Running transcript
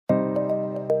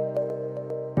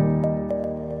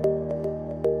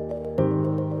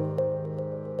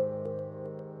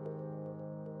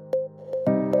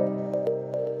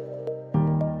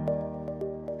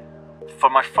For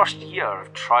my first year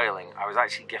of trialling, I was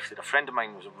actually gifted. A friend of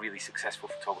mine was a really successful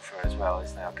photographer as well.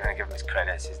 I'm going to give him his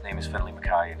credits. His name is Finlay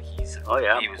Mackay, and he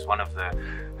was one of the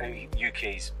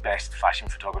UK's best fashion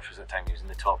photographers at the time. He was in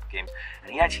the top games,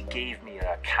 and he actually gave me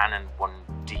a Canon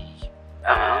 1D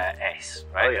S,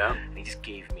 right? Oh yeah. And he just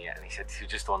gave me it, and he said it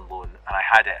was just on loan, and I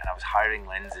had it, and I was hiring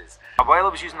lenses. While I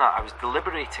was using that, I was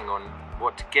deliberating on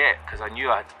what to get because I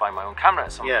knew I had to buy my own camera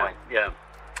at some point. Yeah.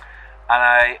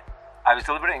 And I was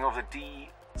deliberating over the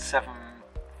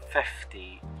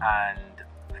D750 and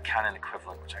the Canon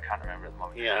equivalent, which I can't remember at the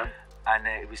moment. Yeah. And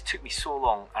took me so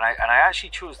long, and I actually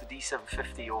chose the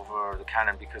D750 over the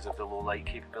Canon because of the low light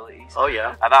capabilities. Oh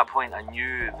yeah. At that point, I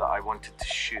knew that I wanted to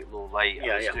shoot low light.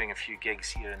 I was doing a few gigs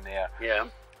here and there. Yeah.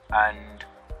 And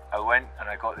I went and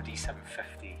I got the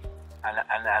D750, and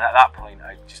at that point,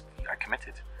 I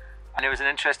committed. And it was an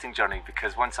interesting journey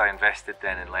because once I invested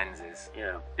then in lenses,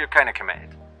 you're kind of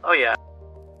committed. Oh yeah.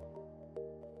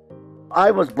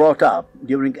 I was brought up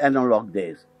during analog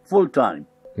days, full time.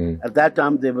 At that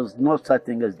time, there was no such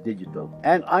thing as digital.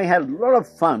 And I had a lot of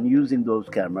fun using those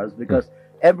cameras because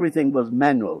everything was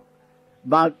manual.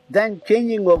 But then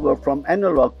changing over from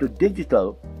analog to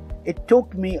digital, it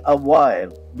took me a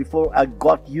while before I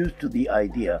got used to the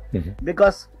idea.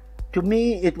 Because to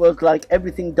me, it was like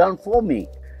everything done for me.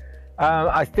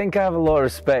 I think I have a lot of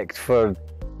respect for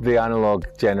the analog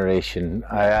generation.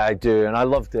 I do, and I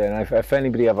loved it. And if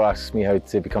anybody ever asks me how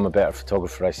to become a better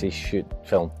photographer, I say shoot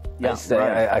film. Yeah,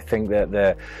 I think that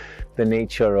the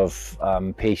nature of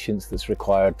patience that's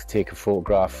required to take a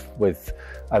photograph with,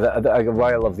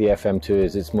 why I love the FM2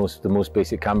 is it's the most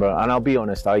basic camera. And I'll be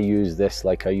honest, I use this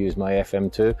like I use my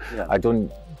FM2. Yeah. I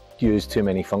don't use too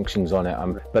many functions on it.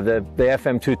 But the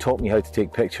FM2 taught me how to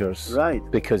take pictures. Right.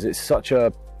 Because it's such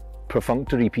a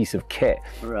perfunctory piece of kit,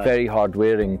 very hard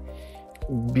wearing,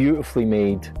 beautifully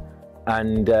made,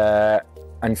 and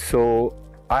so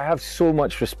I have so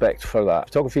much respect for that.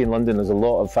 Photography in London, there's a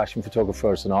lot of fashion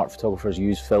photographers and art photographers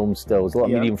use film still. There's a lot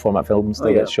of medium format film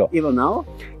still gets shot. Even now?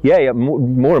 Yeah,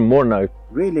 more and more now.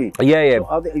 Really? Yeah.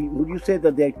 So would you say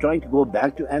that they're trying to go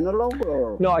back to analog,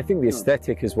 or? No, I think the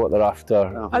aesthetic is what they're after,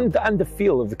 and the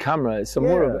feel of the camera. It's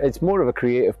more of a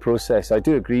creative process. I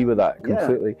do agree with that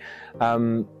completely.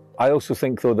 I also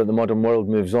think, though, that the modern world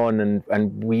moves on,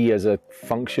 and we as a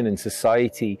function in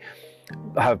society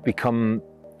have become,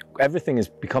 everything is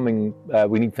becoming,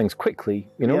 we need things quickly.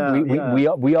 You know,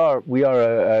 we are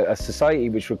a society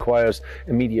which requires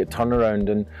immediate turnaround.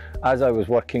 And as I was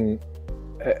working,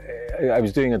 I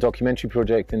was doing a documentary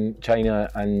project in China,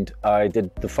 and I did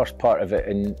the first part of it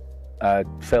in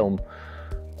film,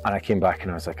 and I came back and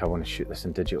I was like, I want to shoot this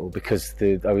in digital because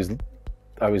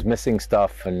I was missing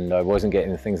stuff and I wasn't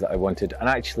getting the things that I wanted. And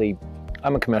actually,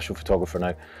 I'm a commercial photographer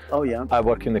now. Oh yeah. I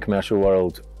work in the commercial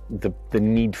world. The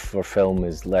need for film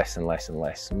is less and less and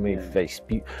less.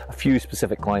 A few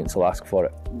specific clients will ask for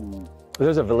it.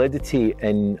 There's a validity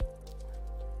in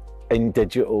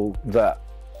digital that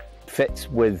fits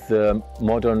with the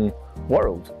modern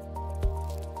world.